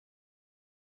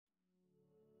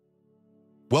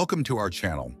Welcome to our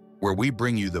channel, where we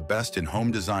bring you the best in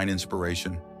home design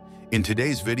inspiration. In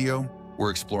today's video, we're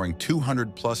exploring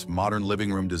 200 plus modern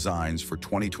living room designs for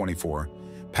 2024,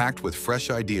 packed with fresh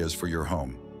ideas for your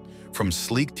home. From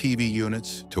sleek TV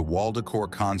units to wall decor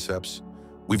concepts,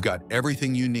 we've got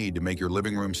everything you need to make your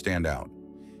living room stand out.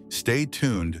 Stay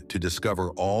tuned to discover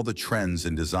all the trends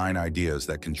and design ideas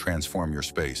that can transform your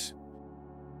space.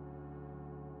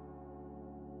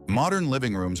 Modern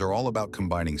living rooms are all about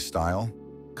combining style,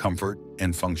 comfort,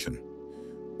 and function.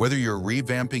 Whether you're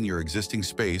revamping your existing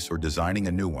space or designing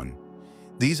a new one,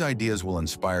 these ideas will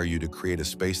inspire you to create a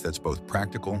space that's both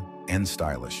practical and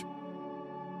stylish.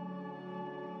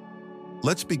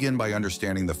 Let's begin by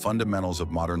understanding the fundamentals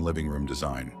of modern living room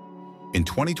design. In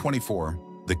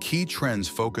 2024, the key trends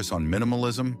focus on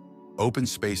minimalism, open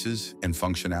spaces, and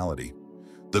functionality.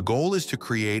 The goal is to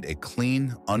create a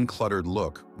clean, uncluttered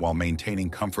look while maintaining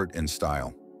comfort and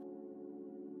style.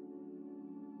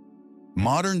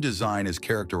 Modern design is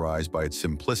characterized by its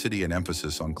simplicity and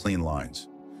emphasis on clean lines.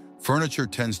 Furniture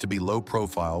tends to be low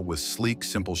profile with sleek,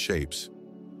 simple shapes.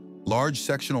 Large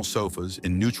sectional sofas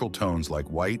in neutral tones like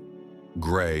white,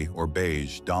 gray, or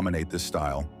beige dominate this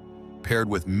style, paired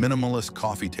with minimalist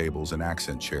coffee tables and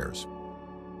accent chairs.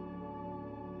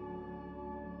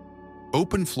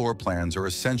 Open floor plans are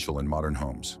essential in modern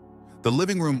homes. The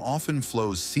living room often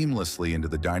flows seamlessly into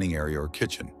the dining area or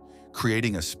kitchen,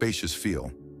 creating a spacious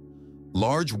feel.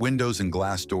 Large windows and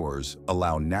glass doors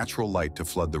allow natural light to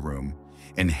flood the room,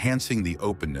 enhancing the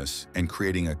openness and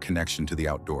creating a connection to the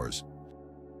outdoors.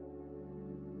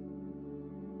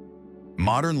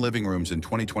 Modern living rooms in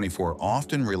 2024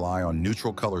 often rely on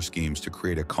neutral color schemes to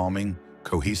create a calming,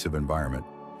 cohesive environment.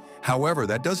 However,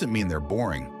 that doesn't mean they're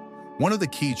boring. One of the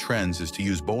key trends is to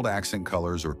use bold accent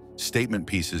colors or statement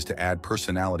pieces to add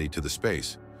personality to the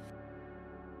space.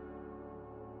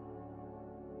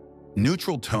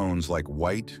 Neutral tones like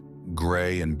white,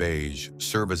 gray, and beige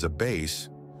serve as a base,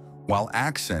 while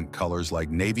accent colors like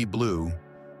navy blue,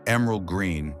 emerald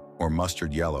green, or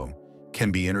mustard yellow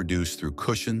can be introduced through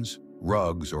cushions,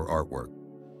 rugs, or artwork.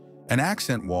 An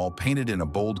accent wall painted in a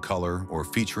bold color or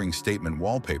featuring statement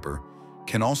wallpaper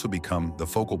can also become the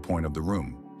focal point of the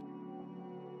room.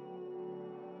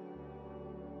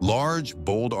 Large,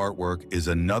 bold artwork is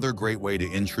another great way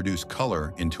to introduce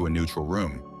color into a neutral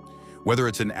room. Whether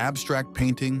it's an abstract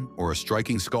painting or a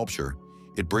striking sculpture,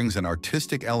 it brings an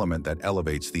artistic element that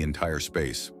elevates the entire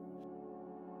space.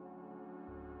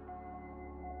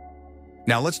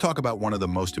 Now let's talk about one of the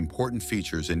most important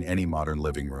features in any modern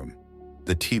living room,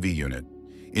 the TV unit.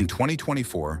 In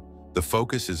 2024, the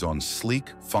focus is on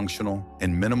sleek, functional,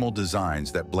 and minimal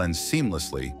designs that blend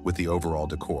seamlessly with the overall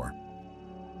decor.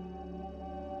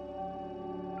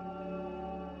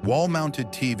 Wall-mounted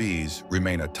TVs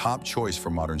remain a top choice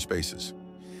for modern spaces.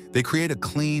 They create a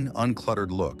clean, uncluttered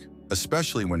look,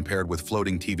 especially when paired with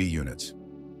floating TV units.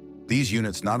 These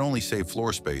units not only save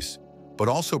floor space, but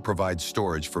also provide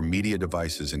storage for media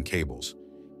devices and cables,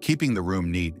 keeping the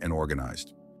room neat and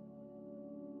organized.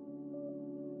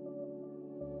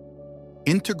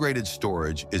 Integrated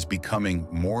storage is becoming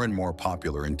more and more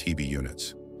popular in TV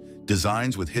units.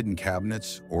 Designs with hidden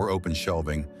cabinets or open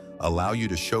shelving allow you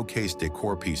to showcase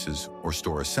decor pieces or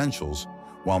store essentials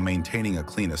while maintaining a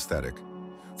clean aesthetic.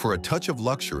 For a touch of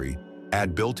luxury,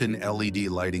 add built-in LED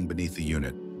lighting beneath the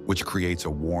unit, which creates a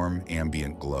warm,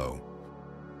 ambient glow.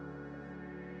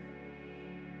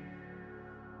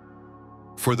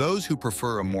 For those who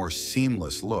prefer a more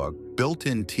seamless look,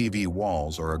 built-in TV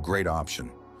walls are a great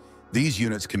option. These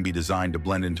units can be designed to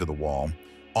blend into the wall,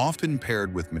 often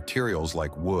paired with materials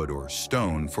like wood or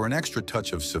stone for an extra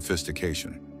touch of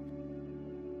sophistication.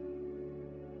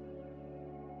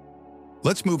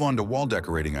 Let's move on to wall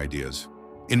decorating ideas.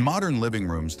 In modern living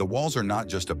rooms, the walls are not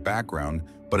just a background,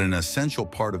 but an essential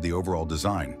part of the overall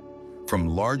design. From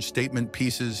large statement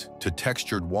pieces to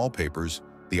textured wallpapers,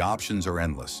 the options are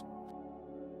endless.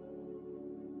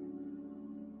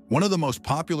 One of the most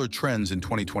popular trends in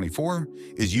 2024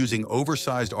 is using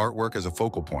oversized artwork as a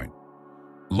focal point.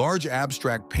 Large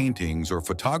abstract paintings or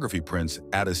photography prints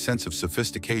add a sense of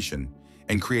sophistication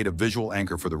and create a visual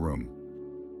anchor for the room.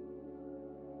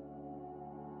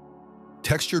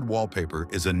 Textured wallpaper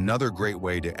is another great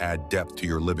way to add depth to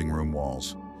your living room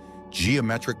walls.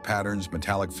 Geometric patterns,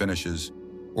 metallic finishes,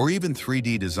 or even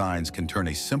 3D designs can turn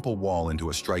a simple wall into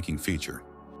a striking feature.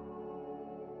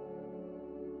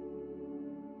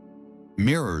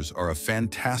 Mirrors are a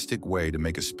fantastic way to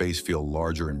make a space feel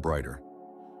larger and brighter.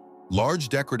 Large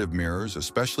decorative mirrors,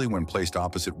 especially when placed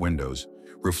opposite windows,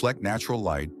 reflect natural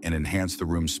light and enhance the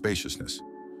room's spaciousness.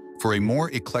 For a more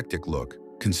eclectic look,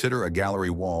 consider a gallery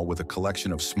wall with a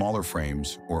collection of smaller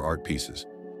frames or art pieces.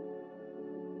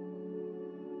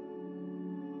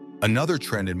 Another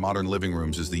trend in modern living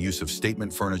rooms is the use of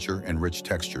statement furniture and rich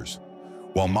textures.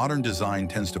 While modern design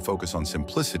tends to focus on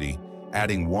simplicity,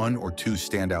 adding one or two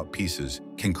standout pieces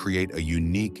can create a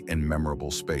unique and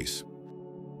memorable space.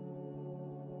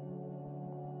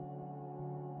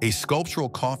 A sculptural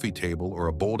coffee table or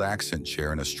a bold accent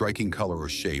chair in a striking color or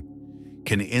shape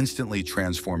can instantly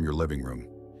transform your living room.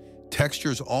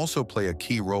 Textures also play a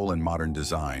key role in modern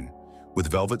design, with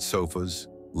velvet sofas,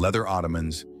 leather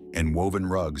ottomans, and woven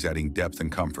rugs adding depth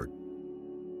and comfort.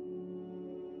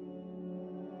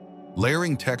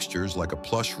 Layering textures like a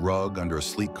plush rug under a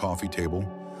sleek coffee table,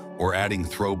 or adding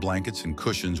throw blankets and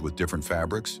cushions with different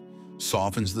fabrics,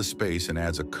 softens the space and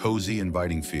adds a cozy,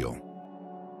 inviting feel.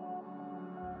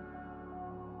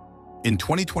 In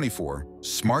 2024,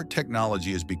 smart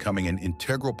technology is becoming an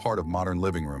integral part of modern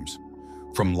living rooms.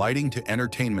 From lighting to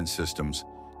entertainment systems,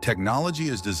 technology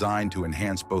is designed to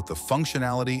enhance both the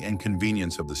functionality and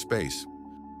convenience of the space.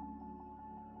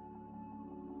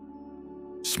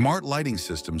 Smart lighting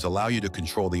systems allow you to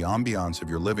control the ambiance of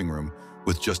your living room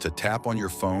with just a tap on your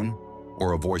phone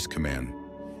or a voice command.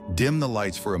 Dim the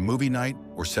lights for a movie night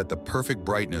or set the perfect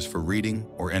brightness for reading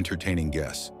or entertaining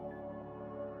guests.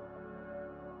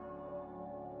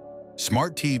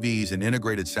 Smart TVs and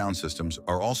integrated sound systems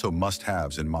are also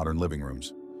must-haves in modern living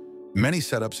rooms. Many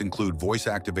setups include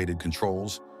voice-activated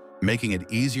controls, making it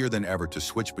easier than ever to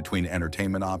switch between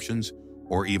entertainment options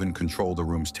or even control the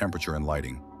room's temperature and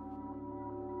lighting.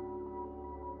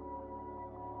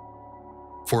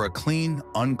 For a clean,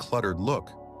 uncluttered look,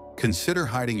 consider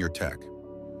hiding your tech.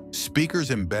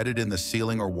 Speakers embedded in the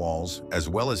ceiling or walls, as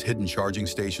well as hidden charging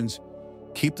stations,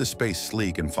 keep the space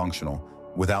sleek and functional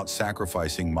without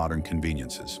sacrificing modern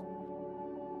conveniences.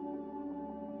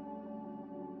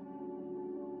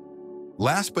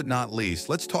 Last but not least,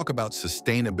 let's talk about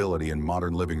sustainability in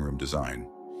modern living room design.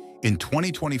 In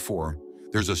 2024,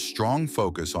 there's a strong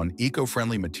focus on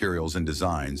eco-friendly materials and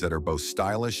designs that are both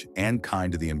stylish and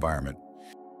kind to the environment.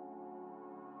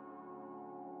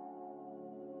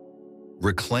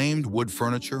 Reclaimed wood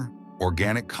furniture,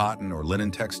 organic cotton or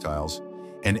linen textiles,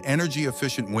 and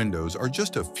energy-efficient windows are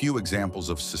just a few examples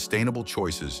of sustainable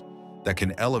choices that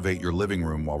can elevate your living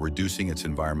room while reducing its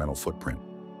environmental footprint.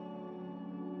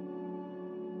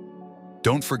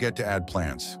 Don't forget to add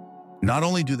plants. Not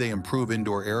only do they improve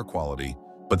indoor air quality,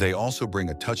 but they also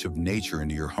bring a touch of nature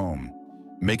into your home,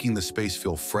 making the space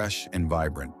feel fresh and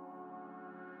vibrant.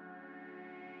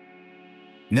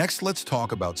 Next, let's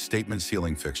talk about statement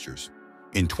ceiling fixtures.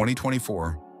 In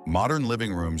 2024, modern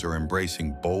living rooms are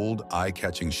embracing bold,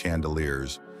 eye-catching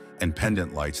chandeliers and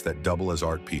pendant lights that double as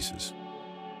art pieces.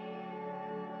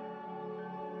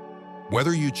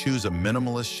 Whether you choose a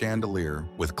minimalist chandelier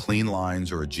with clean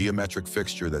lines or a geometric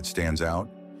fixture that stands out,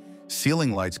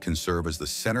 ceiling lights can serve as the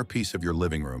centerpiece of your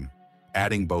living room,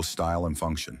 adding both style and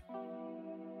function.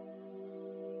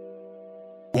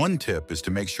 One tip is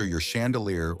to make sure your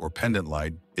chandelier or pendant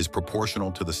light is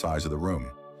proportional to the size of the room.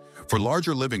 For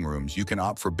larger living rooms, you can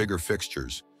opt for bigger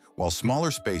fixtures, while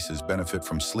smaller spaces benefit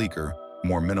from sleeker,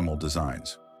 more minimal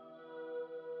designs.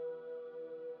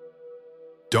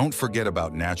 Don't forget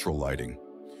about natural lighting.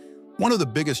 One of the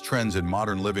biggest trends in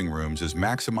modern living rooms is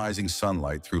maximizing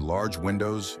sunlight through large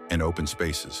windows and open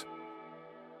spaces.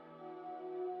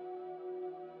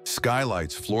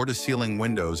 Skylights, floor-to-ceiling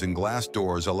windows, and glass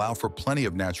doors allow for plenty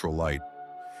of natural light,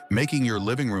 making your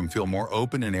living room feel more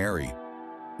open and airy.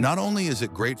 Not only is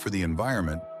it great for the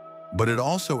environment, but it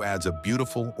also adds a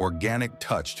beautiful, organic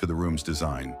touch to the room's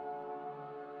design.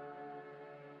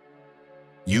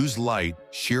 Use light,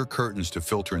 sheer curtains to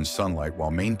filter in sunlight while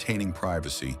maintaining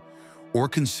privacy, or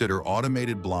consider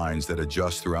automated blinds that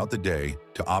adjust throughout the day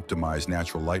to optimize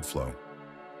natural light flow.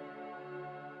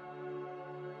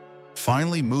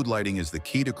 Finally, mood lighting is the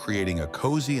key to creating a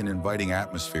cozy and inviting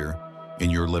atmosphere in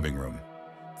your living room.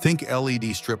 Think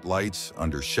LED strip lights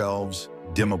under shelves,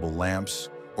 dimmable lamps,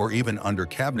 or even under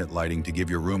cabinet lighting to give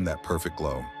your room that perfect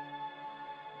glow.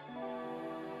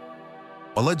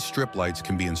 LED strip lights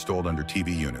can be installed under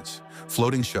TV units,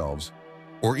 floating shelves,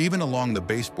 or even along the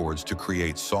baseboards to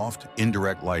create soft,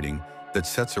 indirect lighting that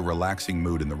sets a relaxing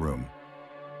mood in the room.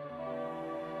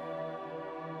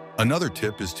 Another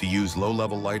tip is to use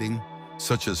low-level lighting,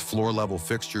 such as floor-level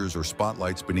fixtures or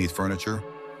spotlights beneath furniture,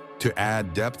 to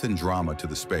add depth and drama to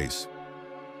the space.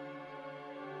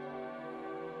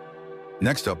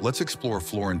 Next up, let's explore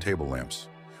floor and table lamps,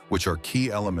 which are key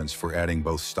elements for adding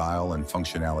both style and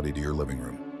functionality to your living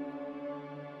room.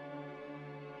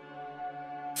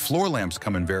 Floor lamps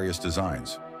come in various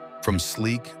designs, from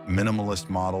sleek, minimalist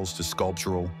models to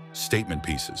sculptural, statement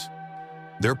pieces.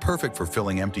 They're perfect for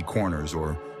filling empty corners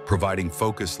or providing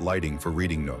focused lighting for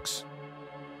reading nooks.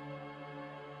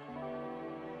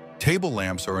 Table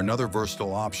lamps are another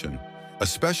versatile option,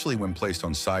 especially when placed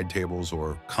on side tables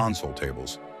or console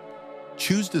tables.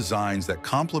 Choose designs that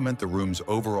complement the room's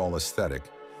overall aesthetic,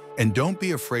 and don't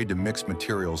be afraid to mix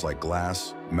materials like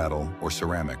glass, metal, or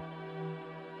ceramic.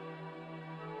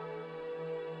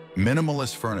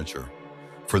 Minimalist furniture.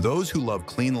 For those who love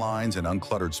clean lines and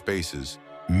uncluttered spaces,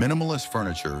 minimalist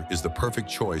furniture is the perfect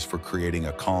choice for creating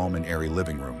a calm and airy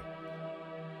living room.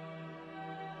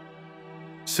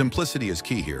 Simplicity is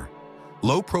key here.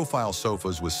 Low-profile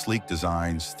sofas with sleek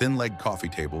designs, thin-legged coffee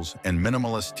tables, and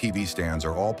minimalist TV stands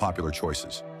are all popular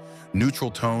choices.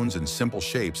 Neutral tones and simple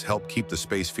shapes help keep the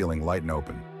space feeling light and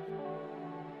open.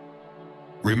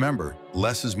 Remember,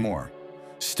 less is more.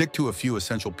 Stick to a few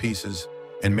essential pieces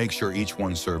and make sure each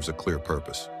one serves a clear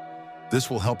purpose. This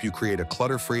will help you create a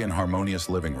clutter-free and harmonious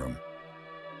living room.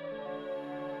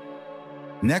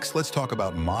 Next, let's talk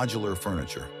about modular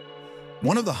furniture.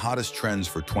 One of the hottest trends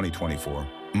for 2024,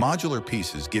 modular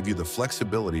pieces give you the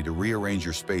flexibility to rearrange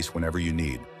your space whenever you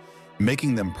need,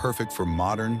 making them perfect for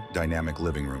modern, dynamic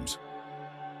living rooms.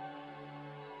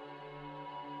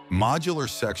 Modular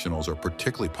sectionals are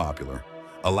particularly popular,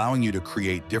 allowing you to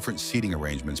create different seating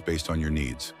arrangements based on your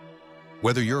needs.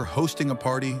 Whether you're hosting a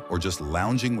party or just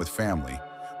lounging with family,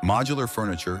 modular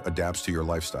furniture adapts to your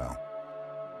lifestyle.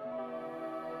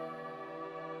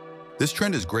 This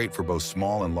trend is great for both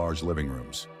small and large living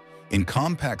rooms. In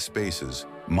compact spaces,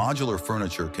 modular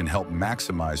furniture can help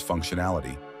maximize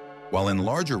functionality, while in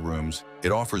larger rooms,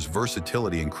 it offers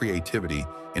versatility and creativity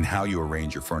in how you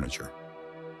arrange your furniture.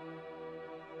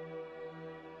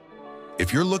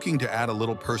 If you're looking to add a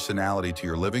little personality to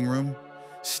your living room,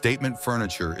 statement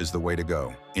furniture is the way to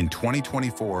go. In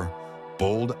 2024,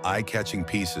 bold, eye-catching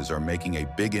pieces are making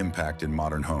a big impact in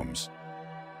modern homes.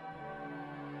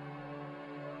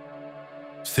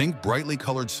 Think brightly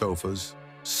colored sofas,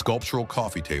 sculptural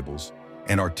coffee tables,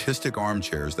 and artistic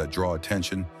armchairs that draw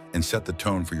attention and set the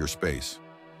tone for your space.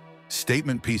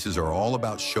 Statement pieces are all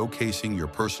about showcasing your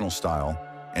personal style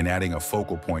and adding a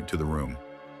focal point to the room.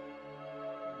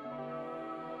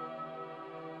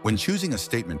 When choosing a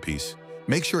statement piece,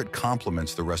 make sure it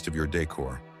complements the rest of your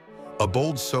decor. A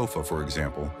bold sofa, for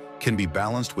example, can be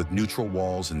balanced with neutral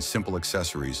walls and simple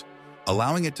accessories,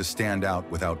 allowing it to stand out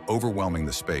without overwhelming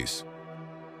the space.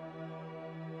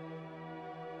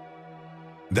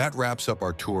 That wraps up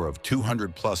our tour of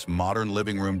 200+ modern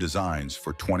living room designs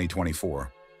for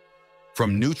 2024.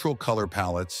 From neutral color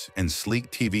palettes and sleek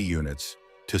TV units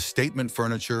to statement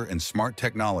furniture and smart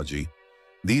technology,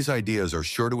 these ideas are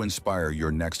sure to inspire your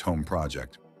next home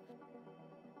project.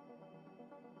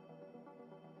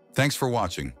 Thanks for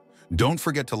watching. Don't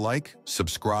forget to like,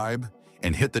 subscribe,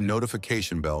 and hit the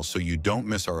notification bell so you don't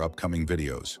miss our upcoming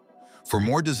videos. For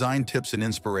more design tips and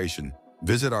inspiration,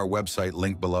 visit our website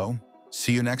linked below.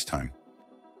 See you next time.